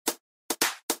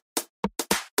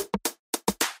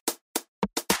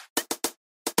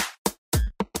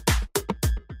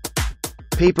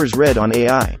Papers read on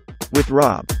AI. With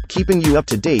Rob, keeping you up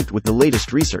to date with the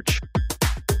latest research.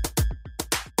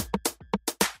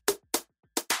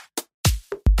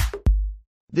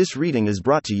 This reading is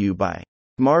brought to you by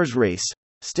Mars Race.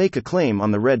 Stake a claim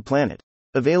on the Red Planet.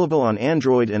 Available on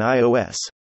Android and iOS.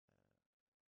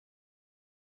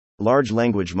 Large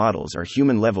language models are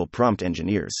human-level prompt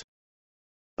engineers.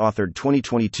 Authored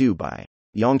 2022 by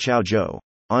Yongchao Zhou,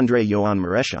 André Yohan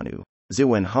Marechanu,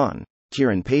 Ziwen Han,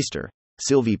 Kieran Paster,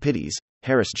 Sylvie Pitties,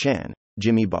 Harris Chan,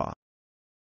 Jimmy Ba.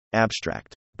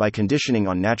 Abstract. By conditioning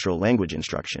on natural language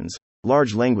instructions,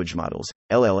 large language models,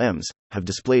 LLMs, have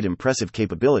displayed impressive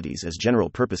capabilities as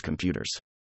general-purpose computers.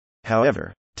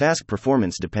 However, task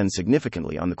performance depends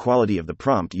significantly on the quality of the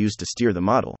prompt used to steer the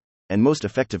model, and most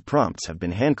effective prompts have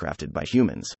been handcrafted by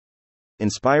humans.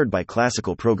 Inspired by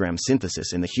classical program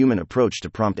synthesis in the human approach to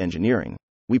prompt engineering,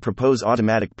 we propose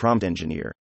Automatic Prompt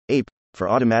Engineer, APE, for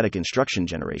automatic instruction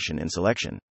generation and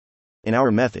selection. In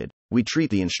our method, we treat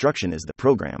the instruction as the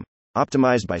program,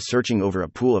 optimized by searching over a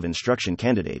pool of instruction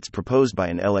candidates proposed by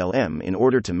an LLM in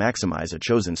order to maximize a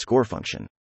chosen score function.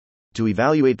 To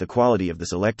evaluate the quality of the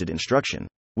selected instruction,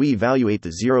 we evaluate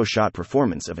the zero-shot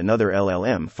performance of another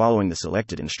LLM following the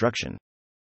selected instruction.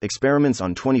 Experiments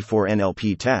on 24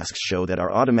 NLP tasks show that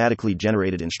our automatically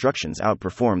generated instructions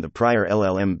outperform the prior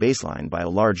LLM baseline by a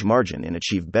large margin and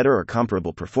achieve better or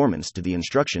comparable performance to the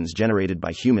instructions generated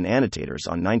by human annotators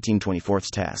on 1924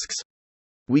 tasks.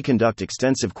 We conduct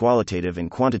extensive qualitative and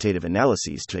quantitative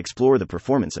analyses to explore the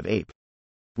performance of APE.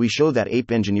 We show that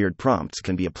APE-engineered prompts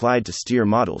can be applied to steer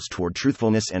models toward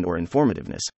truthfulness and/or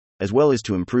informativeness, as well as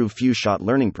to improve few-shot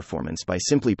learning performance by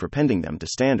simply prepending them to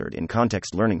standard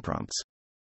in-context learning prompts.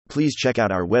 Please check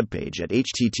out our webpage at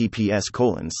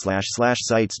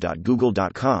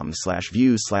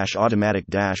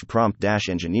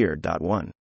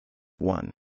https://sites.google.com/view/automatic-prompt-engineer.1.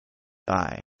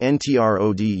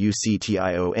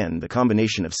 NTRODUCTION. The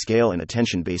combination of scale and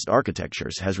attention-based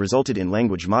architectures has resulted in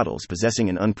language models possessing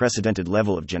an unprecedented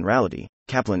level of generality.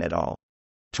 Kaplan et al.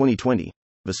 2020.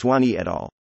 Vaswani et al.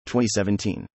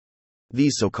 2017.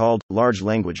 These so-called large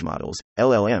language models,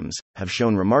 LLMs, have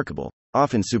shown remarkable,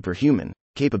 often superhuman,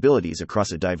 capabilities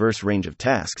across a diverse range of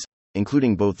tasks,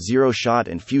 including both zero-shot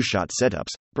and few-shot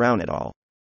setups. Brown et al.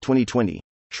 2020.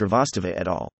 Shrivastava et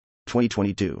al.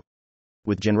 2022.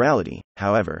 With generality,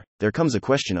 however, there comes a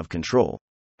question of control.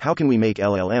 How can we make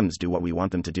LLMs do what we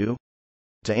want them to do?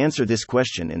 To answer this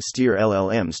question and steer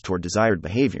LLMs toward desired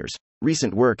behaviors,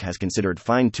 recent work has considered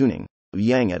fine-tuning.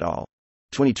 Yang et al.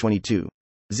 2022.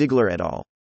 Ziegler et al.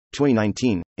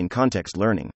 2019, in context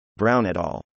learning. Brown et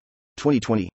al.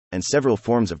 2020, and several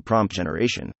forms of prompt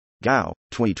generation. Gao,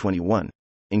 2021,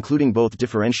 including both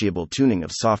differentiable tuning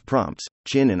of soft prompts.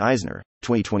 Chin and Eisner,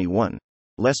 2021.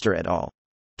 Lester et al.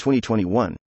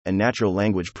 2021, and natural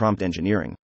language prompt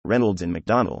engineering. Reynolds and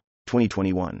McDonnell,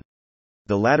 2021.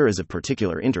 The latter is of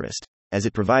particular interest, as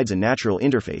it provides a natural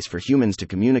interface for humans to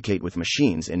communicate with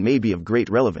machines and may be of great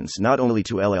relevance not only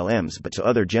to LLMs but to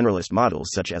other generalist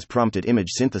models such as prompted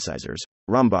image synthesizers.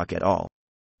 Rambach et al.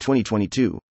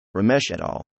 2022. Ramesh et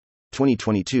al.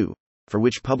 2022, for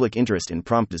which public interest in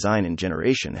prompt design and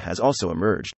generation has also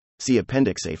emerged. See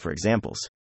Appendix A for examples.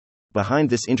 Behind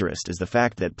this interest is the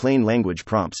fact that plain language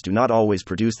prompts do not always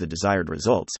produce the desired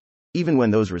results, even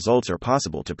when those results are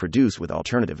possible to produce with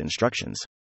alternative instructions.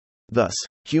 Thus,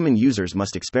 human users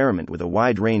must experiment with a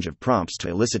wide range of prompts to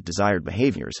elicit desired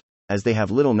behaviors, as they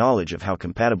have little knowledge of how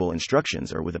compatible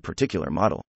instructions are with a particular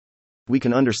model. We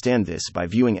can understand this by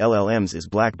viewing LLMs as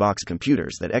black box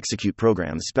computers that execute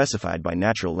programs specified by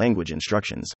natural language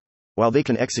instructions. While they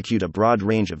can execute a broad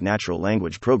range of natural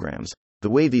language programs, the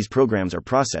way these programs are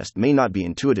processed may not be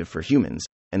intuitive for humans,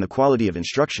 and the quality of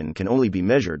instruction can only be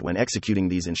measured when executing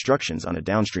these instructions on a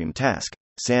downstream task.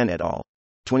 San et al.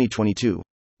 2022.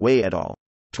 Wei et al.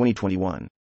 2021.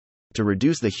 To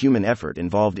reduce the human effort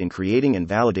involved in creating and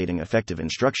validating effective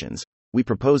instructions, we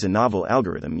propose a novel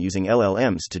algorithm using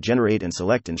LLMs to generate and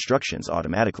select instructions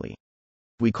automatically.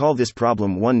 We call this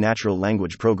problem one natural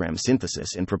language program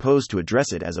synthesis and propose to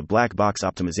address it as a black box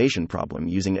optimization problem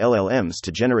using LLMs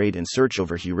to generate and search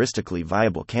over heuristically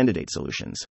viable candidate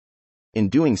solutions. In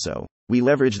doing so, we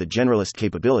leverage the generalist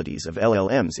capabilities of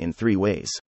LLMs in three ways.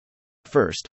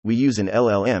 First, we use an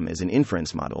LLM as an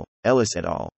inference model. Ellis et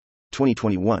al.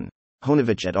 2021,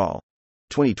 Honovich et al.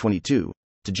 2022,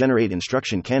 to generate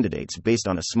instruction candidates based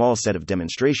on a small set of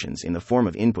demonstrations in the form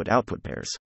of input-output pairs.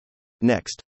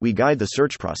 Next, we guide the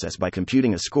search process by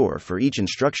computing a score for each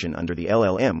instruction under the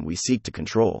LLM we seek to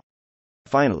control.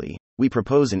 Finally, we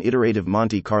propose an iterative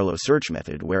Monte Carlo search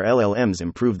method where LLMs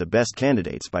improve the best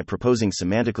candidates by proposing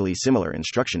semantically similar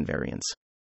instruction variants.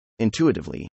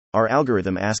 Intuitively, Our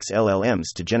algorithm asks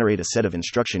LLMs to generate a set of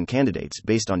instruction candidates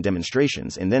based on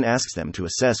demonstrations and then asks them to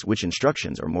assess which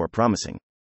instructions are more promising.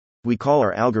 We call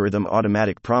our algorithm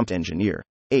Automatic Prompt Engineer,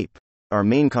 APE. Our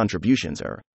main contributions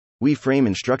are: we frame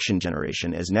instruction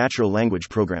generation as natural language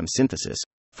program synthesis,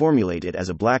 formulate it as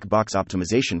a black box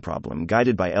optimization problem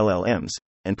guided by LLMs,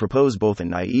 and propose both a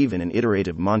naive and an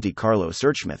iterative Monte Carlo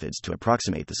search methods to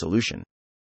approximate the solution.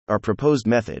 Our proposed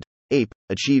method, APE,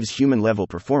 achieves human-level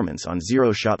performance on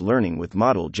zero-shot learning with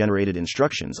model-generated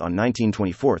instructions on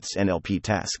 19/24 NLP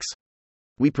tasks.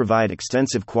 We provide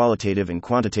extensive qualitative and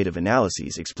quantitative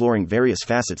analyses exploring various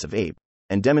facets of APE,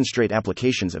 and demonstrate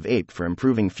applications of APE for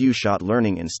improving few-shot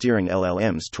learning and steering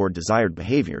LLMs toward desired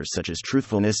behaviors such as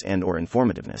truthfulness and/or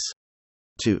informativeness.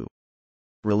 2.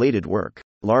 Related work.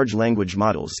 Large language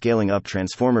models. Scaling up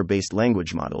transformer-based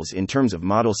language models in terms of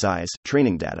model size,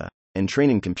 training data, and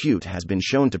training compute has been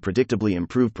shown to predictably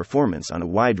improve performance on a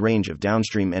wide range of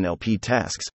downstream NLP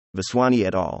tasks. Vaswani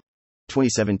et al.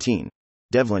 2017.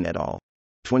 Devlin et al.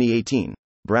 2018.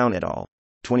 Brown et al.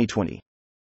 2020.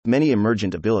 Many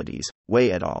emergent abilities,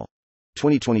 Wei et al.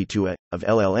 2022, of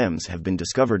LLMs have been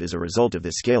discovered as a result of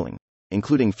this scaling,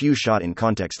 including few-shot in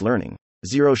context learning,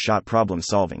 zero-shot problem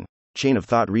solving, chain of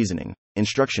thought reasoning,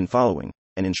 instruction following,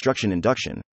 and instruction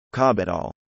induction. Cobb et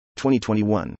al.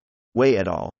 2021. Wei et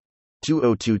al.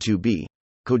 2022b.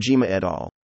 Kojima et al.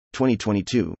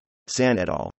 2022. San et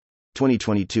al.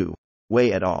 2022.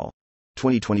 Wei et al.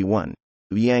 2021.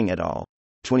 Yang et al.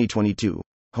 2022.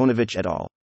 Honovich et al.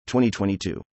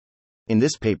 2022. In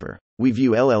this paper, we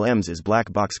view LLMs as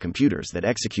black box computers that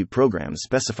execute programs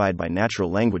specified by natural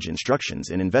language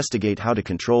instructions and investigate how to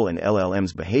control an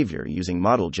LLM's behavior using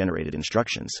model-generated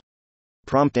instructions.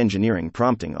 Prompt engineering.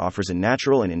 Prompting offers a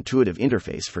natural and intuitive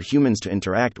interface for humans to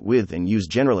interact with and use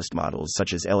generalist models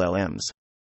such as LLMs.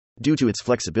 Due to its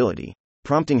flexibility,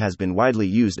 prompting has been widely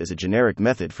used as a generic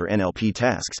method for NLP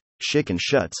tasks. Schick and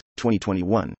Schutz,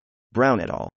 2021. Brown et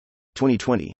al.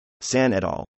 2020. San et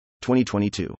al.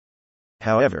 2022.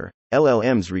 However,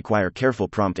 LLMs require careful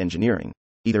prompt engineering,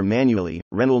 either manually,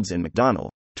 Reynolds and McDonnell,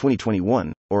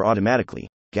 2021, or automatically,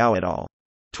 Gao et al.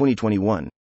 2021.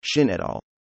 Shin et al.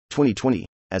 2020,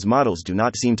 as models do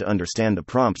not seem to understand the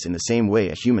prompts in the same way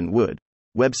a human would.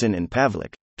 Webson and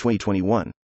Pavlik,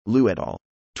 2021. Liu et al.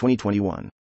 2021.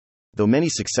 Though many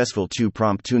successful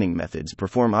two-prompt tuning methods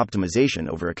perform optimization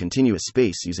over a continuous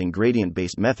space using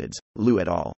gradient-based methods, Liu et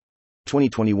al.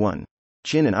 2021.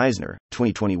 Chin and Eisner,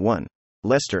 2021.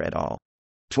 Lester et al.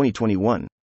 2021.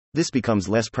 This becomes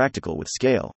less practical with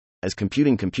scale, as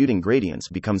computing gradients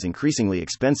becomes increasingly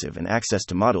expensive and access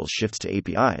to models shifts to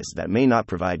APIs that may not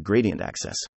provide gradient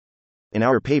access. In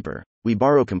our paper, we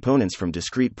borrow components from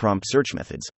discrete prompt search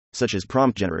methods, such as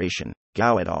prompt generation,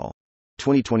 Gao et al.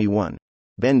 2021.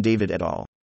 Ben David et al.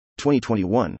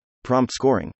 2021. Prompt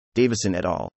scoring, Davison et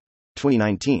al.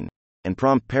 2019. And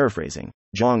prompt paraphrasing,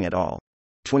 Zhang et al.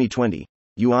 2020.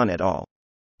 Yuan et al.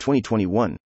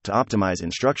 2021, to optimize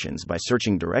instructions by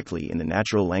searching directly in the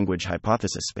natural language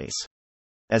hypothesis space.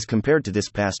 As compared to this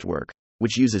past work,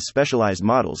 which uses specialized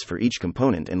models for each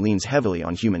component and leans heavily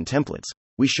on human templates,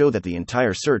 we show that the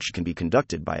entire search can be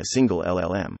conducted by a single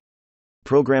LLM.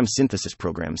 Program synthesis.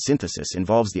 Program synthesis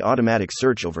involves the automatic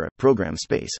search over a program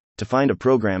space to find a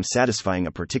program satisfying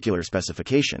a particular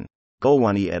specification.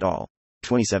 Gulwani et al.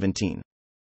 2017.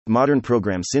 Modern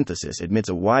program synthesis admits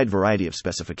a wide variety of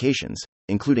specifications,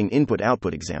 including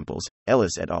input-output examples.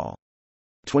 Ellis et al.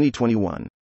 2021.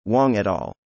 Wang et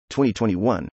al.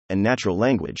 2021, and natural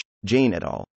language. Jane et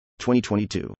al.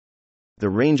 2022. The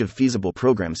range of feasible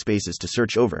program spaces to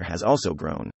search over has also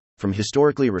grown, from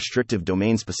historically restrictive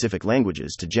domain-specific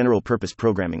languages to general-purpose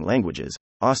programming languages.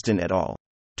 Austin et al.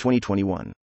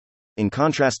 2021. In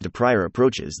contrast to prior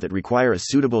approaches that require a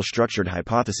suitable structured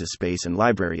hypothesis space and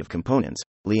library of components,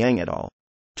 Liang et al.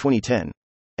 2010.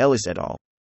 Ellis et al.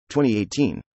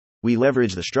 2018. We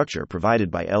leverage the structure provided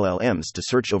by LLMs to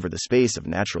search over the space of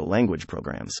natural language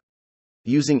programs.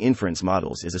 Using inference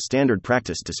models is a standard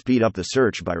practice to speed up the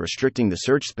search by restricting the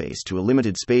search space to a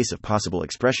limited space of possible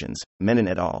expressions. Menon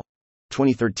et al.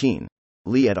 2013.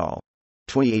 Li et al.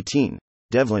 2018.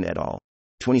 Devlin et al.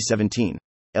 2017.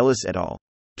 Ellis et al.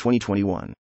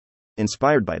 2021.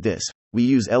 Inspired by this, we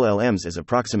use LLMs as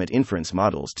approximate inference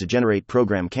models to generate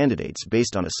program candidates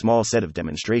based on a small set of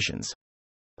demonstrations.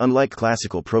 Unlike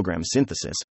classical program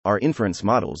synthesis, our inference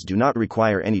models do not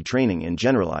require any training and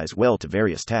generalize well to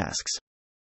various tasks.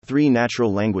 3.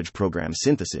 Natural language program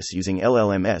synthesis. Using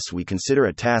LLMs, we consider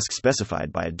a task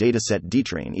specified by a dataset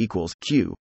dtrain equals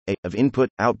Q, A, of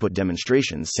input-output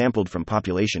demonstrations sampled from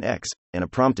population X, and a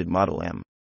prompted model M.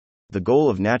 The goal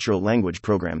of natural language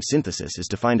program synthesis is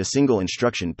to find a single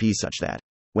instruction P such that,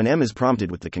 when M is prompted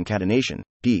with the concatenation,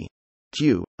 P,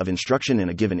 Q, of instruction in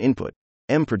a given input,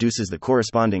 M produces the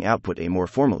corresponding output A. More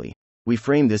formally, we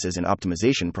frame this as an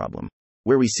optimization problem,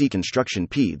 where we seek instruction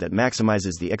P that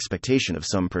maximizes the expectation of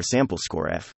sum per sample score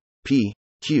F, P,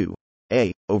 Q,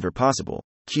 A, over possible,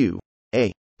 Q,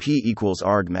 A, P equals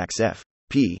arg max F,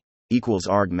 P, equals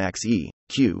arg max E,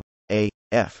 Q, A,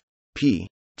 F, P,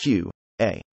 Q,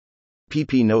 A.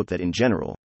 PP note that in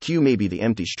general, Q may be the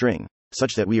empty string,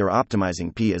 such that we are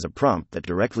optimizing P as a prompt that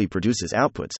directly produces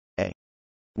outputs, A.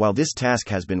 While this task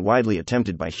has been widely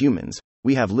attempted by humans,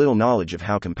 we have little knowledge of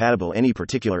how compatible any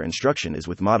particular instruction is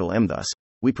with Model M. Thus,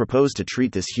 we propose to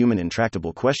treat this human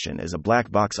intractable question as a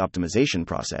black box optimization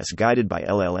process guided by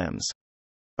LLMs.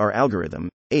 Our algorithm,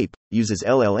 APE, uses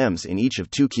LLMs in each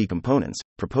of two key components,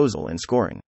 proposal and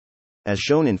scoring. As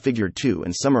shown in Figure 2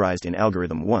 and summarized in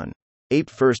Algorithm 1, APE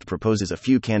first proposes a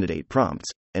few candidate prompts,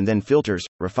 and then filters,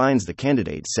 refines the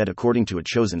candidate set according to a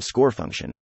chosen score function,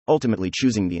 ultimately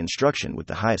choosing the instruction with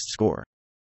the highest score.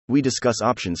 We discuss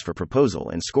options for proposal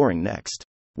and scoring next.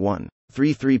 1.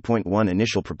 3.1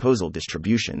 Initial proposal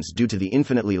distributions. Due to the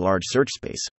infinitely large search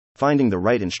space, finding the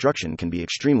right instruction can be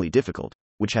extremely difficult,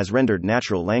 which has rendered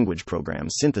natural language program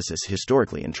synthesis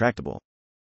historically intractable.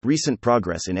 Recent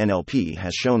progress in NLP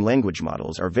has shown language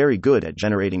models are very good at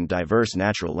generating diverse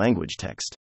natural language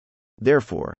text.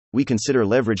 Therefore, we consider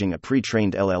leveraging a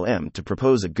pre-trained LLM to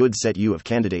propose a good set U of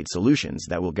candidate solutions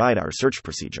that will guide our search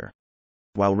procedure.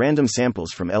 While random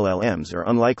samples from LLMs are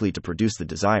unlikely to produce the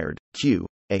desired Q,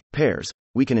 A pairs,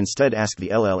 we can instead ask the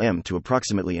LLM to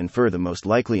approximately infer the most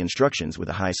likely instructions with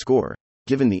a high score,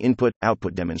 given the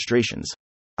input-output demonstrations,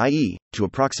 i.e., to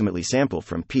approximately sample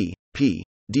from P,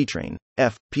 dtrain,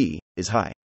 F, P, is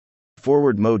high.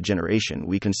 Forward mode generation.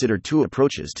 We consider two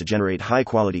approaches to generate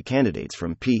high-quality candidates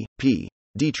from P,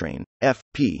 dtrain, F,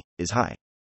 P, is high.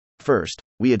 First,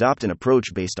 we adopt an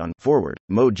approach based on forward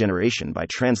mode generation by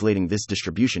translating this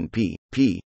distribution P,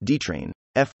 dtrain,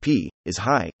 F, P, is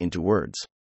high, into words.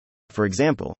 For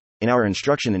example, in our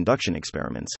instruction induction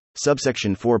experiments,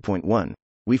 subsection 4.1,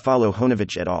 we follow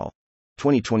Honovich et al.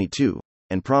 2022,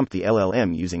 and prompt the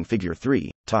LLM using Figure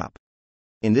 3, top.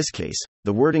 In this case,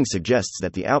 the wording suggests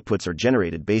that the outputs are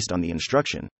generated based on the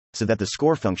instruction, so that the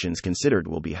score functions considered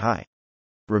will be high.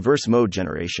 Reverse mode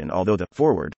generation. Although the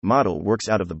forward model works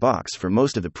out of the box for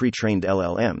most of the pre-trained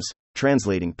LLMs,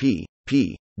 translating P,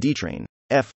 dtrain,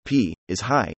 F, P, is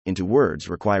high, into words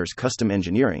requires custom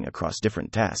engineering across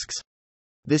different tasks.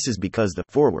 This is because the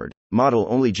forward model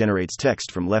only generates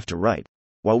text from left to right,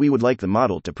 while we would like the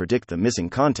model to predict the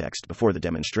missing context before the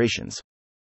demonstrations.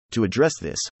 To address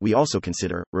this, we also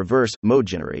consider reverse mode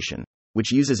generation,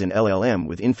 which uses an LLM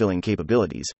with infilling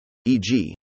capabilities,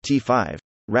 e.g., T5,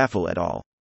 Raffel et al.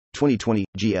 2020,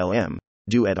 GLM,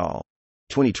 Du et al.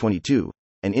 2022,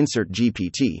 and Insert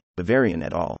GPT, Bavarian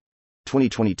et al.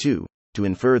 2022, to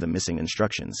infer the missing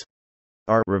instructions.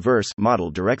 Our reverse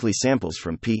model directly samples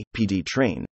from P,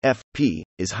 dtrain, F, P,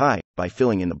 is high, by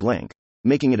filling in the blank,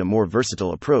 making it a more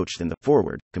versatile approach than the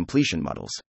forward completion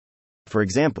models. For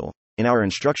example, in our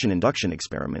instruction induction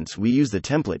experiments, we use the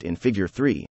template in Figure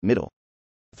 3, middle.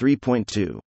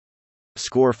 3.2.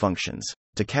 Score functions.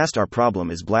 To cast our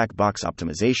problem as black box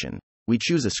optimization, we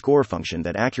choose a score function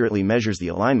that accurately measures the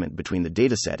alignment between the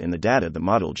dataset and the data the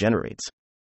model generates.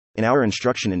 In our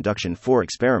instruction induction 4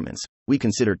 experiments, we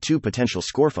consider two potential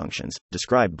score functions,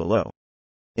 described below.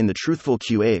 In the truthful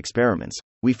QA experiments,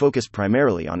 we focus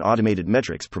primarily on automated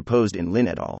metrics proposed in Lin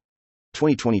et al.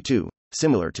 2022,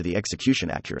 similar to the execution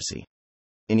accuracy.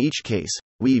 In each case,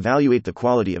 we evaluate the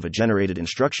quality of a generated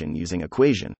instruction using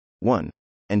equation 1,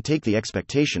 and take the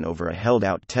expectation over a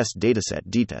held-out test dataset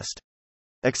d-test.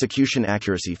 Execution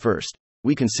accuracy. First,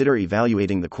 we consider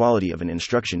evaluating the quality of an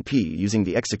instruction P using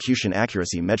the execution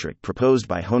accuracy metric proposed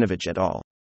by Honovich et al.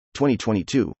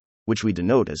 2022, which we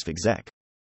denote as FIGSEC.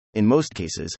 In most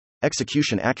cases,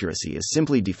 execution accuracy is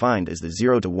simply defined as the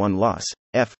 0 to 1 loss,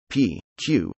 F, P,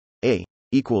 Q, A,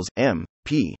 equals M,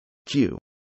 P, Q.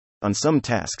 On some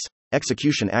tasks,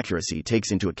 execution accuracy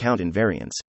takes into account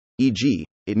invariance, e.g.,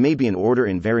 it may be an order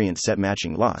invariant set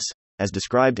matching loss, as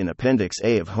described in Appendix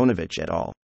A of Honovich et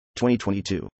al.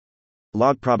 2022.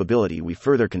 Log probability. We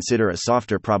further consider a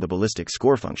softer probabilistic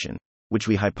score function, which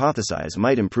we hypothesize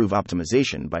might improve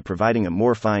optimization by providing a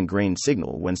more fine-grained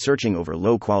signal when searching over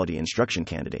low-quality instruction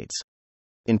candidates.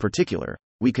 In particular,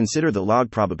 we consider the log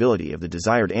probability of the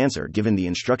desired answer given the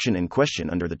instruction in question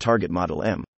under the target model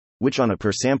M, which on a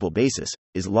per-sample basis,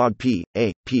 is log P,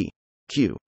 A, P,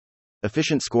 Q.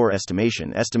 Efficient score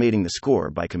estimation. Estimating the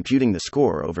score by computing the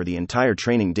score over the entire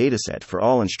training dataset for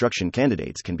all instruction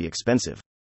candidates can be expensive.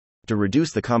 To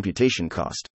reduce the computation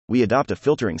cost, we adopt a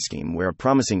filtering scheme where a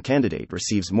promising candidate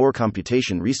receives more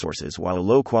computation resources while a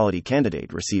low-quality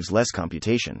candidate receives less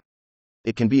computation.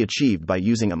 It can be achieved by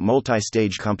using a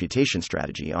multi-stage computation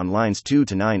strategy on lines 2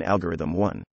 to 9. Algorithm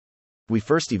 1. We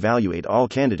first evaluate all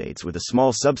candidates with a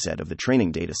small subset of the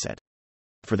training dataset.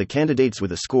 For the candidates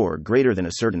with a score greater than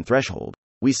a certain threshold,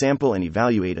 we sample and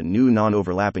evaluate a new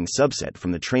non-overlapping subset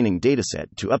from the training dataset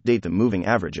to update the moving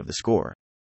average of the score.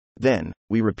 Then,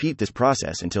 we repeat this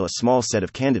process until a small set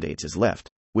of candidates is left,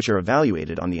 which are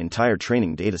evaluated on the entire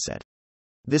training dataset.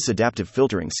 This adaptive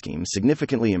filtering scheme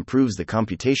significantly improves the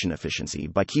computation efficiency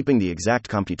by keeping the exact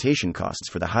computation costs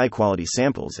for the high-quality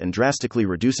samples and drastically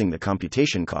reducing the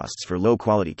computation costs for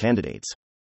low-quality candidates.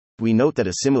 We note that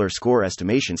a similar score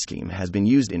estimation scheme has been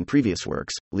used in previous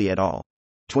works, Lee et al.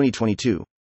 2022,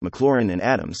 McLaurin and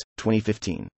Adams,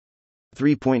 2015.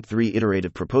 3.3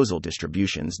 Iterative proposal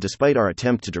distributions. Despite our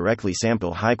attempt to directly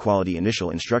sample high-quality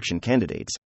initial instruction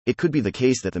candidates, it could be the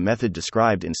case that the method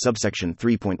described in subsection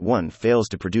 3.1 fails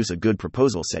to produce a good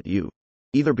proposal set U,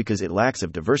 either because it lacks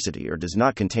of diversity or does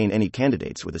not contain any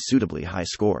candidates with a suitably high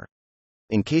score.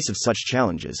 In case of such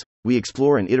challenges, we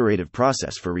explore an iterative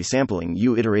process for resampling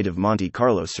U. Iterative Monte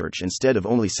Carlo search. Instead of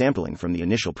only sampling from the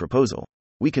initial proposal,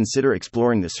 we consider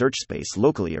exploring the search space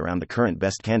locally around the current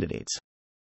best candidates.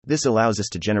 This allows us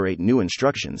to generate new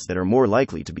instructions that are more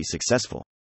likely to be successful.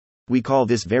 We call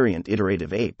this variant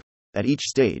iterative APE. At each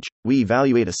stage, we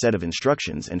evaluate a set of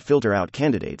instructions and filter out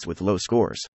candidates with low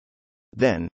scores.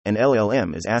 Then, an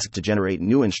LLM is asked to generate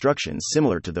new instructions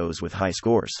similar to those with high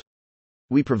scores.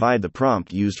 We provide the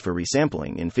prompt used for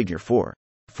resampling in Figure 4.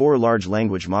 4 large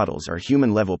language models are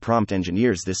human-level prompt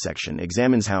engineers. This section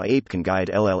examines how APE can guide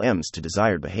LLMs to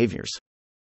desired behaviors.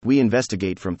 We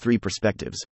investigate from 3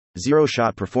 perspectives: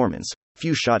 zero-shot performance,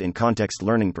 few-shot in-context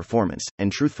learning performance,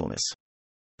 and truthfulness.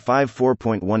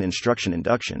 5.4.1 Instruction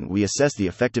induction. We assess the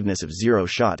effectiveness of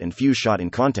zero-shot and few-shot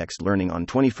in-context learning on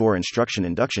 24 instruction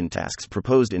induction tasks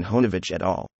proposed in Honovich et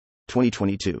al.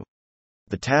 2022.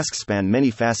 The tasks span many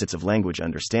facets of language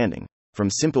understanding, from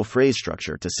simple phrase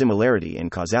structure to similarity and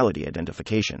causality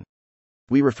identification.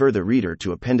 We refer the reader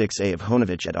to Appendix A of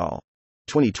Honovich et al.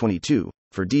 2022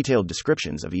 for detailed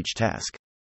descriptions of each task.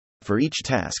 For each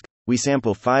task, we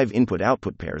sample 5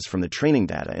 input-output pairs from the training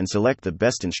data and select the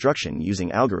best instruction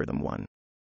using Algorithm 1.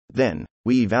 Then,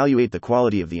 we evaluate the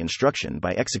quality of the instruction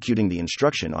by executing the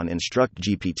instruction on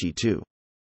Instruct-GPT-2.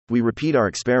 We repeat our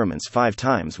experiments 5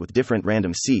 times with different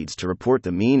random seeds to report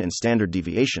the mean and standard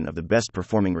deviation of the best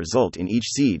performing result in each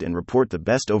seed and report the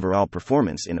best overall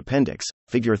performance in Appendix,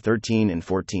 Figure 13 and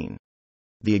 14.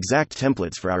 The exact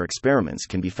templates for our experiments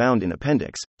can be found in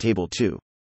Appendix, Table 2.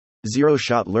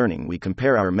 Zero-shot learning. We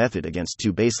compare our method against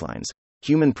 2 baselines: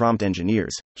 human prompt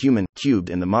engineers, human,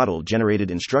 cubed, and the model-generated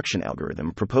instruction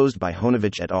algorithm proposed by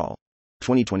Honovich et al.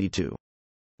 2022.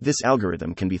 This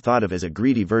algorithm can be thought of as a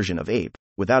greedy version of APE,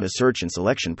 without a search and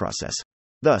selection process.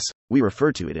 Thus, we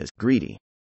refer to it as greedy.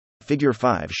 Figure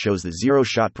 5 shows the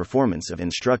zero-shot performance of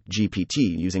Instruct-GPT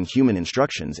using human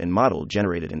instructions and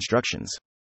model-generated instructions.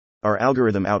 Our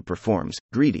algorithm outperforms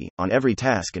greedy on every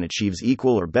task and achieves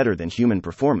equal or better than human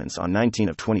performance on 19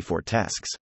 of 24 tasks.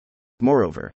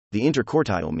 Moreover, the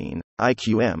interquartile mean,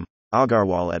 IQM,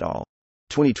 Agarwal et al.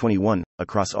 2021,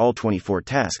 across all 24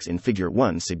 tasks in Figure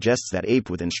 1 suggests that APE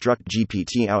with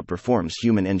Instruct-GPT outperforms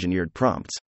human-engineered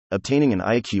prompts, obtaining an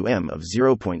IQM of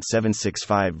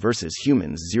 0.765 versus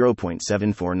humans'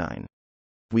 0.749.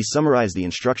 We summarize the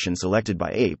instruction selected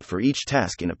by APE for each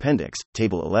task in Appendix,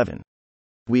 Table 11.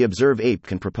 We observe APE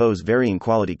can propose varying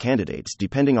quality candidates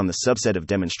depending on the subset of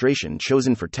demonstration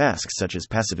chosen for tasks such as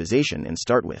passivization and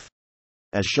start with.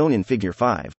 As shown in Figure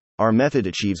 5, our method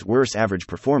achieves worse average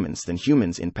performance than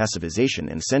humans in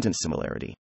passivization and sentence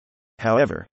similarity.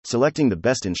 However, selecting the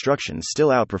best instruction still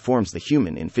outperforms the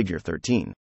human in Figure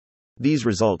 13. These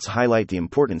results highlight the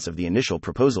importance of the initial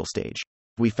proposal stage.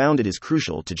 We found it is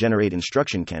crucial to generate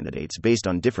instruction candidates based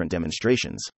on different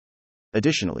demonstrations.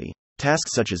 Additionally,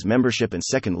 tasks such as membership and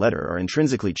second letter are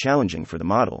intrinsically challenging for the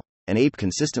model, and APE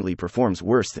consistently performs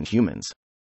worse than humans.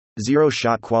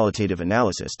 Zero-shot qualitative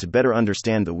analysis. To better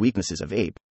understand the weaknesses of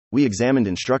APE, we examined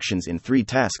instructions in 3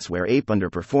 tasks where APE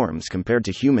underperforms compared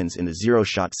to humans in the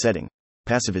zero-shot setting: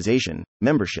 passivization,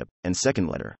 membership, and second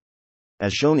letter.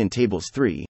 As shown in Tables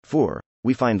 3, 4,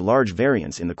 we find large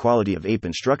variance in the quality of APE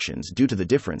instructions due to the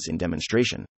difference in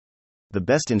demonstration. The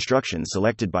best instructions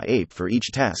selected by APE for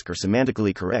each task are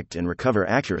semantically correct and recover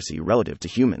accuracy relative to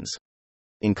humans.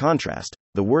 In contrast,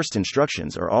 the worst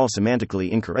instructions are all semantically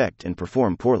incorrect and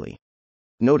perform poorly.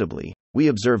 Notably, we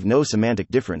observe no semantic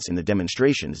difference in the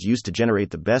demonstrations used to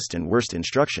generate the best and worst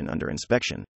instruction under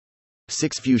inspection.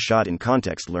 6. Few-shot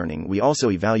in-context learning. We also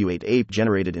evaluate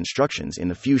ape-generated instructions in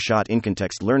the few-shot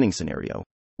in-context learning scenario,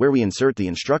 where we insert the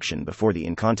instruction before the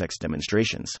in-context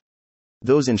demonstrations.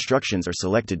 Those instructions are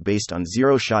selected based on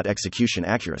zero-shot execution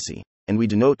accuracy, and we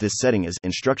denote this setting as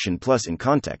instruction plus in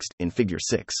context in Figure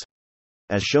 6.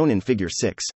 As shown in Figure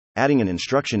 6, adding an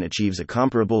instruction achieves a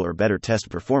comparable or better test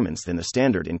performance than the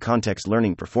standard in-context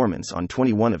learning performance on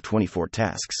 21 of 24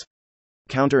 tasks.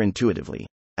 Counterintuitively,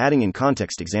 adding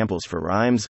in-context examples for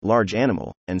rhymes, large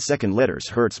animal, and second letters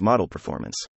hurts model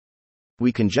performance.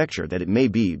 We conjecture that it may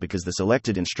be because the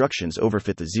selected instructions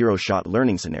overfit the zero-shot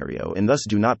learning scenario and thus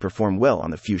do not perform well on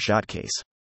the few-shot case.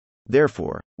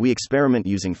 Therefore, we experiment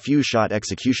using few-shot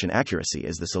execution accuracy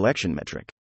as the selection metric.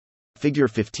 Figure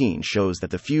 15 shows that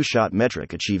the few-shot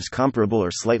metric achieves comparable or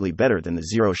slightly better than the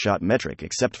zero-shot metric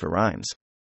except for rhymes.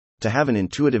 To have an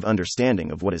intuitive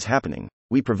understanding of what is happening,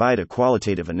 we provide a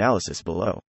qualitative analysis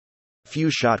below.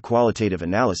 Few-shot qualitative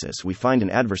analysis. We find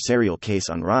an adversarial case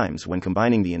on rhymes when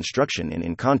combining the instruction in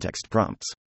in-context prompts.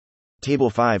 Table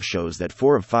 5 shows that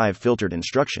 4 of 5 filtered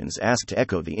instructions ask to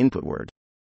echo the input word.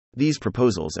 These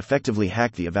proposals effectively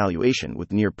hack the evaluation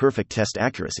with near-perfect test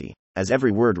accuracy, as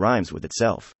every word rhymes with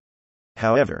itself.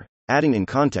 However, adding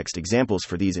in-context examples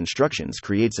for these instructions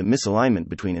creates a misalignment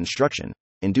between instruction,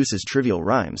 induces trivial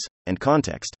rhymes, and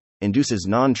context, induces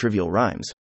non-trivial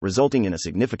rhymes, resulting in a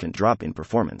significant drop in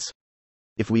performance.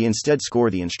 If we instead score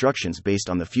the instructions based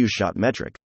on the few-shot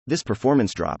metric, this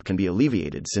performance drop can be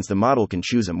alleviated since the model can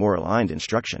choose a more aligned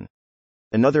instruction.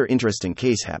 Another interesting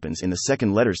case happens in the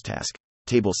second letters task,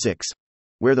 Table 6,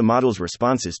 where the model's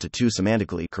responses to two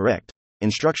semantically correct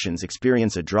instructions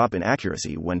experience a drop in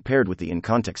accuracy when paired with the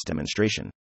in-context demonstration.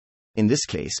 In this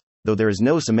case, though there is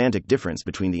no semantic difference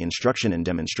between the instruction and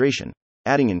demonstration,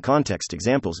 adding in-context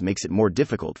examples makes it more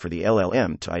difficult for the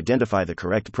LLM to identify the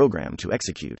correct program to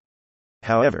execute.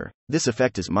 However, this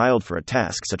effect is mild for a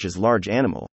task such as large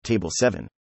animal, Table 7.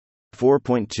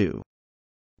 4.2.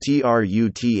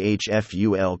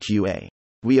 TRUTHFULQA.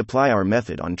 We apply our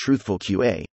method on truthful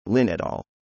QA, Lin et al.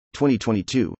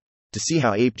 2022, to see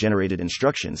how ape-generated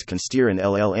instructions can steer an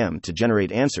LLM to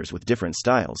generate answers with different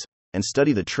styles, and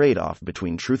study the trade-off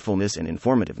between truthfulness and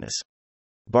informativeness.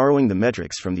 Borrowing the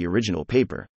metrics from the original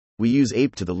paper, we use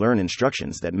ape to learn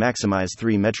instructions that maximize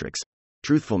three metrics: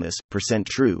 truthfulness,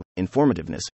 %true,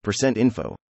 informativeness,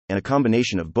 %info, and a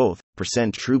combination of both,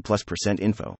 %true plus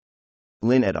 %info.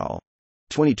 Lin et al.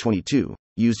 2022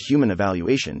 used human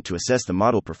evaluation to assess the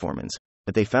model performance,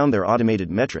 but they found their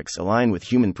automated metrics align with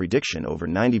human prediction over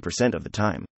 90% of the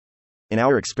time. In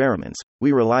our experiments,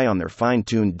 we rely on their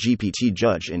fine-tuned GPT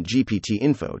Judge and GPT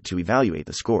Info to evaluate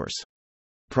the scores.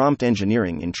 Prompt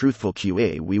engineering. In Truthful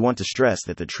QA, we want to stress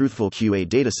that the Truthful QA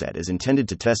dataset is intended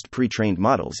to test pre-trained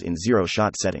models in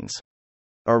zero-shot settings.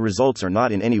 Our results are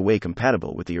not in any way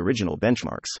compatible with the original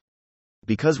benchmarks.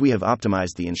 Because we have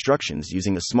optimized the instructions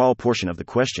using a small portion of the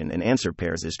question and answer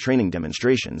pairs as training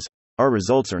demonstrations, our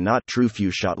results are not true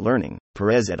few-shot learning.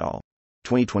 Perez et al.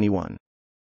 2021.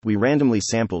 We randomly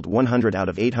sampled 100 out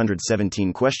of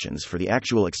 817 questions for the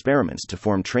actual experiments to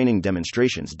form training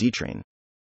demonstrations dtrain.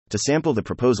 To sample the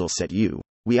proposal set U,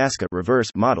 we ask a reverse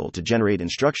model to generate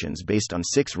instructions based on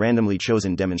 6 randomly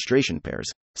chosen demonstration pairs,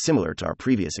 similar to our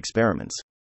previous experiments.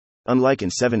 Unlike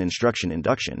in 7 instruction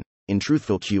induction, in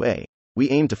Truthful QA, we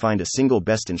aim to find a single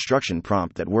best instruction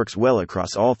prompt that works well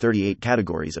across all 38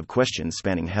 categories of questions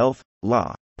spanning health,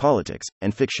 law, politics,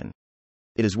 and fiction.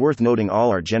 It is worth noting all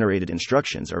our generated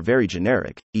instructions are very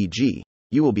generic, e.g.,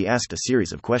 you will be asked a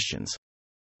series of questions.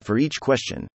 For each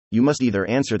question, you must either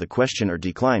answer the question or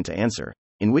decline to answer,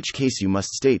 in which case you must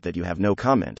state that you have no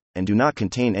comment, and do not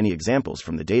contain any examples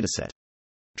from the dataset.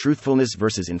 Truthfulness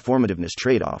versus informativeness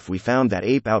trade-off. We found that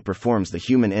ape outperforms the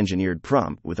human-engineered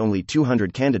prompt with only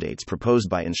 200 candidates proposed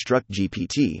by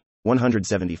InstructGPT,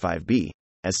 175B,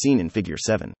 as seen in Figure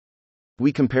 7.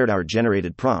 We compared our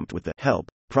generated prompt with the help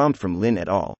prompt from Lin et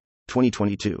al.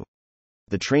 2022.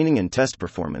 The training and test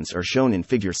performance are shown in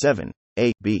Figure 7,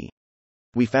 A, B.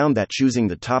 We found that choosing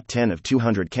the top 10 of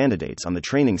 200 candidates on the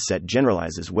training set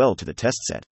generalizes well to the test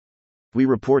set. We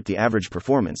report the average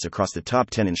performance across the top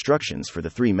 10 instructions for the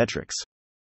 3 metrics.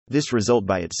 This result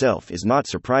by itself is not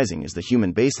surprising as the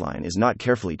human baseline is not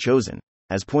carefully chosen,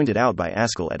 as pointed out by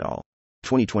Askell et al.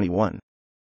 2021.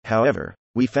 However,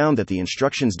 we found that the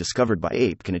instructions discovered by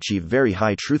ape can achieve very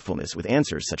high truthfulness with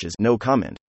answers such as no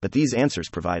comment, but these answers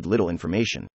provide little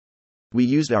information. We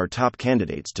used our top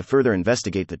candidates to further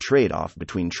investigate the trade-off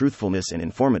between truthfulness and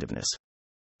informativeness.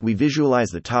 We visualize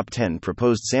the top 10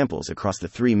 proposed samples across the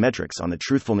three metrics on the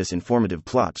truthfulness informative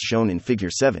plots shown in Figure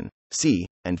 7C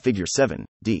and Figure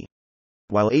 7D.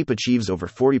 While APE achieves over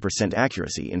 40%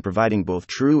 accuracy in providing both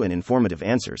true and informative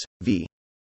answers,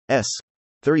 vs.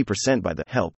 30% by the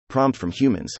help prompt from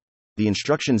humans, the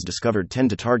instructions discovered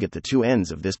tend to target the two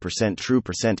ends of this %true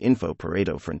 %info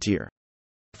Pareto frontier.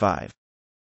 5.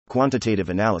 Quantitative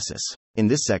analysis. In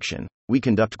this section, we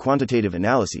conduct quantitative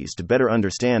analyses to better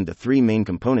understand the three main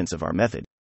components of our method: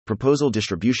 proposal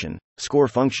distribution, score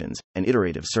functions, and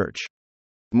iterative search.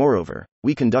 Moreover,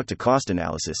 we conduct a cost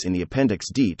analysis in the Appendix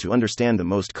D to understand the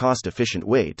most cost-efficient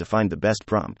way to find the best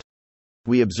prompt.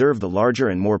 We observe the larger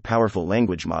and more powerful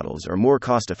language models are more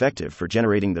cost-effective for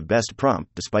generating the best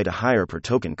prompt despite a higher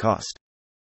per-token cost.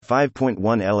 5.1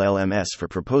 LLMS for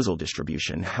proposal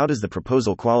distribution. How does the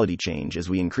proposal quality change as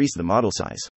we increase the model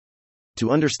size?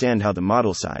 To understand how the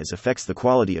model size affects the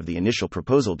quality of the initial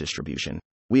proposal distribution,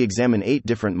 we examine 8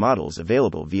 different models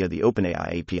available via the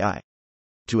OpenAI API.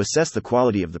 To assess the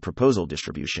quality of the proposal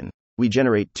distribution, we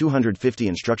generate 250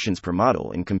 instructions per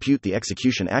model and compute the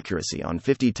execution accuracy on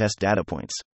 50 test data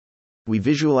points. We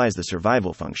visualize the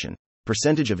survival function,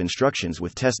 percentage of instructions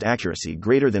with test accuracy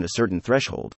greater than a certain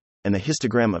threshold, and the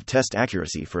histogram of test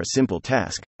accuracy for a simple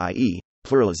task, i.e.,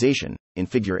 pluralization, in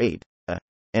Figure 8a,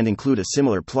 and include a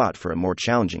similar plot for a more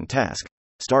challenging task.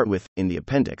 Start with, in the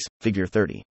appendix, Figure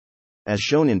 30. As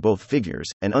shown in both figures,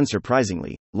 and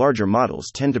unsurprisingly, larger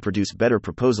models tend to produce better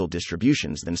proposal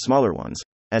distributions than smaller ones,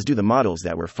 as do the models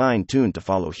that were fine-tuned to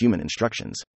follow human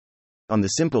instructions. On the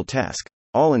simple task,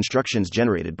 all instructions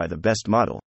generated by the best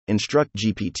model,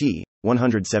 InstructGPT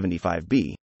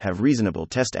 175B, have reasonable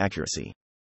test accuracy.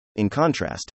 In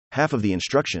contrast, half of the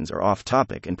instructions are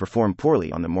off-topic and perform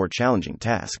poorly on the more challenging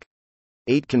task.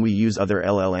 8. Can we use other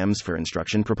LLMs for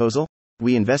instruction proposal?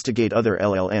 We investigate other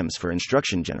LLMs for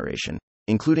instruction generation,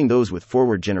 including those with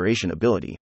forward generation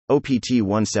ability. OPT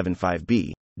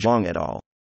 175B, Zhang et al.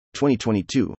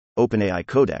 2022, OpenAI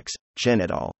Codex, Chen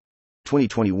et al.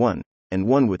 2021, and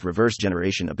one with reverse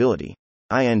generation ability.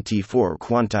 INT4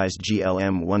 Quantized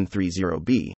GLM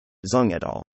 130B, Zhang et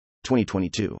al.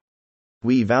 2022.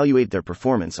 We evaluate their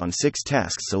performance on 6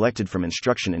 tasks selected from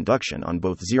instruction induction on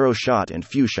both zero-shot and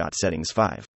few-shot settings.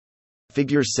 5.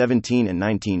 Figures 17 and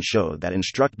 19 show that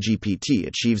InstructGPT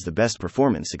achieves the best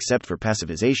performance except for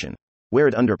passivization, where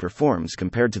it underperforms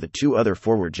compared to the 2 other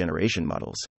forward generation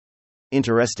models.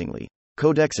 Interestingly,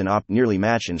 Codex and OPT nearly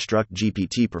match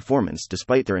InstructGPT performance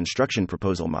despite their instruction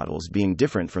proposal models being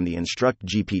different from the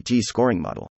InstructGPT scoring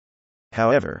model.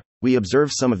 However, we observe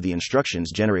some of the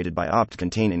instructions generated by OPT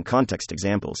contain in-context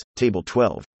examples, Table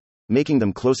 12, making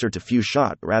them closer to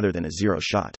few-shot rather than a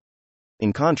zero-shot.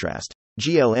 In contrast,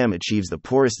 GLM achieves the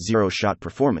poorest zero-shot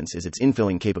performance as its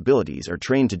infilling capabilities are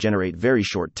trained to generate very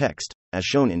short text, as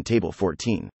shown in Table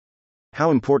 14.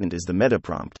 How important is the meta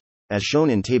prompt? As shown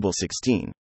in Table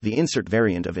 16, the insert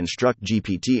variant of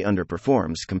InstructGPT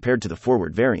underperforms compared to the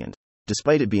forward variant,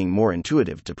 despite it being more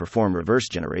intuitive to perform reverse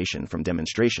generation from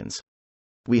demonstrations.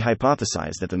 We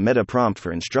hypothesize that the meta prompt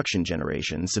for instruction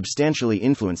generation substantially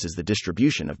influences the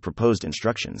distribution of proposed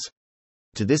instructions.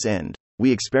 To this end,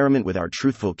 we experiment with our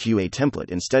truthful QA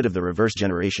template instead of the reverse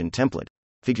generation template,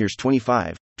 figures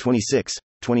 25, 26,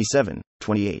 27,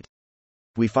 28.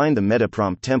 We find the meta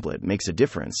prompt template makes a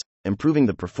difference, improving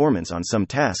the performance on some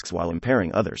tasks while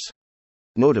impairing others.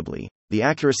 Notably, the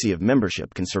accuracy of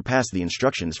membership can surpass the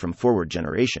instructions from forward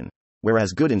generation,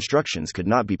 whereas good instructions could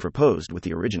not be proposed with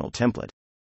the original template.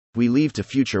 We leave to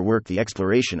future work the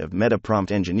exploration of meta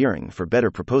prompt engineering for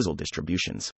better proposal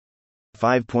distributions.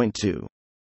 5.2.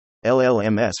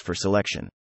 LLMS for selection.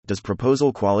 Does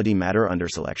proposal quality matter under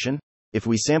selection? If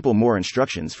we sample more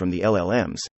instructions from the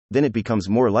LLMs, then it becomes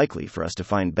more likely for us to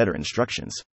find better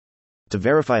instructions. To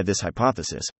verify this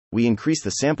hypothesis, we increase the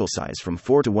sample size from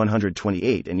 4 to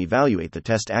 128 and evaluate the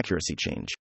test accuracy change.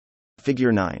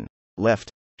 Figure 9, left,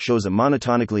 shows a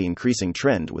monotonically increasing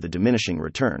trend with a diminishing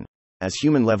return, as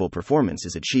human-level performance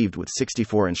is achieved with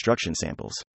 64 instruction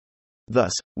samples.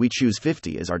 Thus, we choose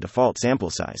 50 as our default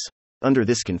sample size. Under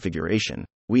this configuration,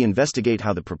 we investigate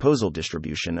how the proposal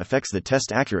distribution affects the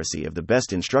test accuracy of the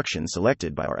best instruction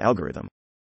selected by our algorithm.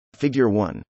 Figure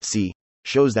 1c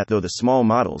shows that though the small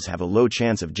models have a low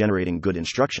chance of generating good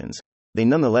instructions, they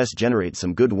nonetheless generate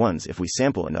some good ones if we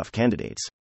sample enough candidates.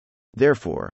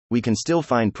 Therefore, we can still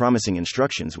find promising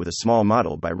instructions with a small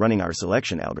model by running our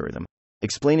selection algorithm,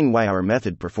 explaining why our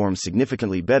method performs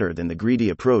significantly better than the greedy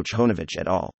approach Honovich et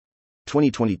al.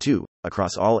 2022,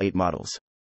 across all 8 models.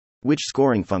 Which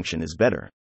scoring function is better?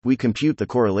 We compute the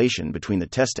correlation between the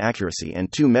test accuracy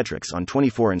and 2 metrics on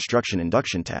 24 instruction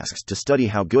induction tasks to study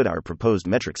how good our proposed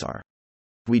metrics are.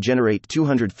 We generate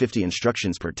 250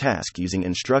 instructions per task using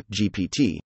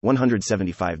InstructGPT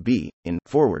 175B in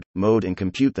forward mode and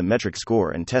compute the metric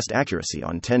score and test accuracy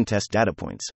on 10 test data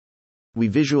points. We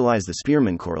visualize the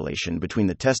Spearman correlation between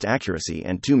the test accuracy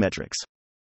and two metrics.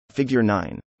 Figure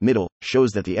 9, middle,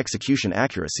 shows that the execution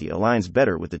accuracy aligns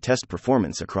better with the test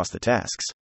performance across the tasks.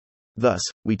 Thus,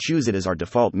 we choose it as our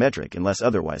default metric unless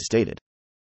otherwise stated.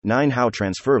 9. How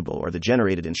transferable are the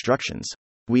generated instructions?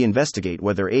 We investigate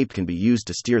whether APE can be used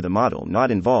to steer the model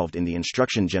not involved in the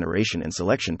instruction generation and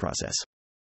selection process.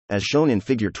 As shown in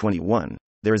Figure 21,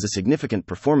 there is a significant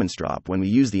performance drop when we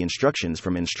use the instructions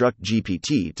from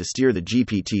InstructGPT to steer the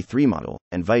GPT-3 model,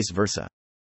 and vice versa.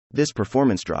 This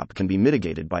performance drop can be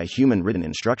mitigated by a human-written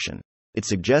instruction. It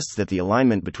suggests that the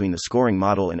alignment between the scoring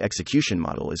model and execution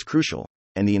model is crucial,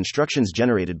 and the instructions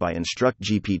generated by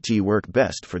InstructGPT work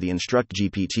best for the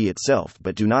InstructGPT itself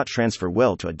but do not transfer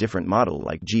well to a different model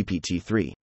like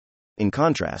GPT-3. In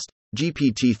contrast,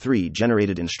 GPT-3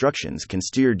 generated instructions can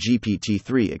steer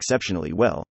GPT-3 exceptionally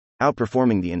well,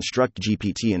 outperforming the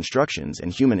InstructGPT instructions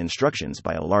and human instructions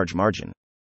by a large margin.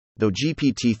 Though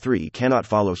GPT-3 cannot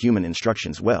follow human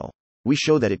instructions well, we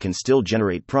show that it can still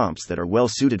generate prompts that are well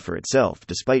suited for itself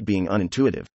despite being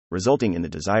unintuitive, resulting in the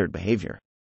desired behavior.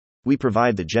 We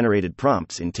provide the generated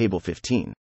prompts in Table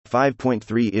 15.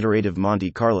 5.3 Iterative Monte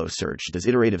Carlo search. Does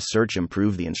iterative search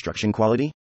improve the instruction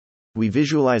quality? We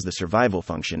visualize the survival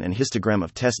function and histogram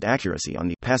of test accuracy on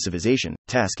the passivization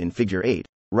task in Figure 8,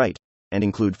 right, and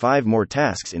include 5 more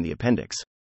tasks in the appendix.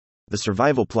 The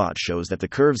survival plot shows that the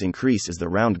curves increase as the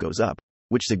round goes up,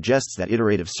 which suggests that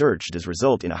iterative search does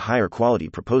result in a higher quality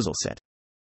proposal set.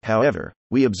 However,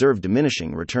 we observe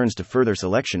diminishing returns to further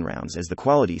selection rounds as the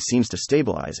quality seems to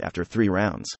stabilize after 3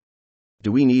 rounds.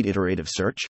 Do we need iterative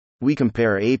search? We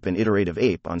compare APE and iterative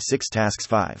APE on 6 tasks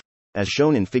 5. As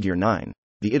shown in Figure 9,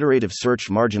 the iterative search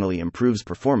marginally improves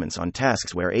performance on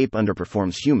tasks where APE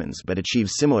underperforms humans but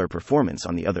achieves similar performance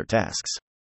on the other tasks.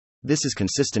 This is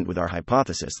consistent with our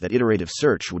hypothesis that iterative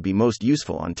search would be most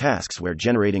useful on tasks where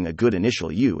generating a good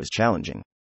initial U is challenging.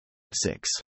 6.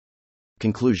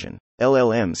 Conclusion.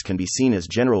 LLMs can be seen as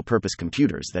general-purpose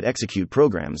computers that execute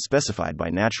programs specified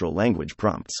by natural language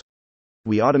prompts.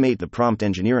 We automate the prompt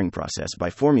engineering process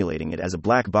by formulating it as a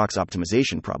black box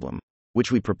optimization problem,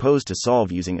 which we propose to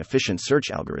solve using efficient search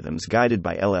algorithms guided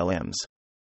by LLMs.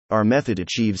 Our method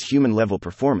achieves human-level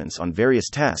performance on various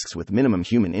tasks with minimum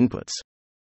human inputs.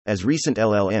 As recent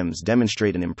LLMs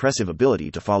demonstrate an impressive ability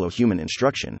to follow human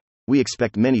instruction, we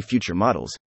expect many future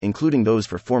models, including those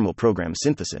for formal program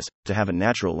synthesis, to have a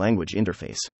natural language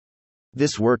interface.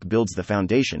 This work builds the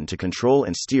foundation to control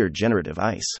and steer generative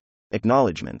ICE.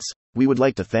 Acknowledgements. We would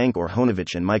like to thank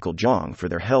Orhonovich and Michael Zhang for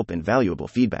their help and valuable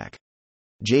feedback.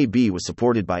 JB was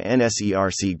supported by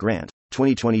NSERC Grant,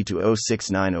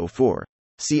 2020-06904,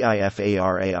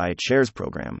 CIFARAI Chairs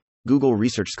Program, Google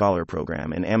Research Scholar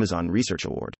Program and Amazon Research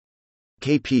Award.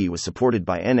 KP was supported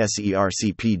by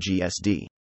NSERC PGSD.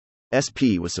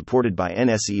 SP was supported by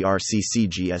NSERC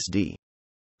CGSD.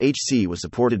 HC was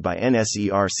supported by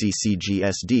NSERC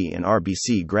CGSD and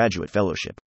RBC Graduate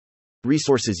Fellowship.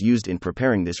 Resources used in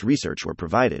preparing this research were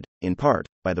provided, in part,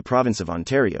 by the Province of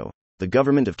Ontario, the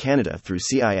Government of Canada through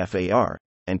CIFAR,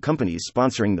 and companies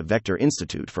sponsoring the Vector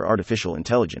Institute for Artificial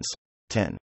Intelligence.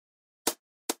 10.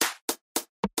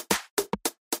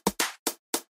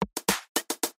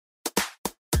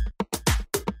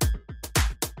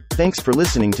 Thanks for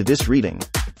listening to this reading.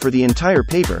 For the entire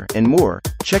paper and more,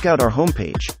 check out our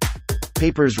homepage,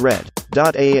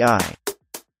 papersread.ai.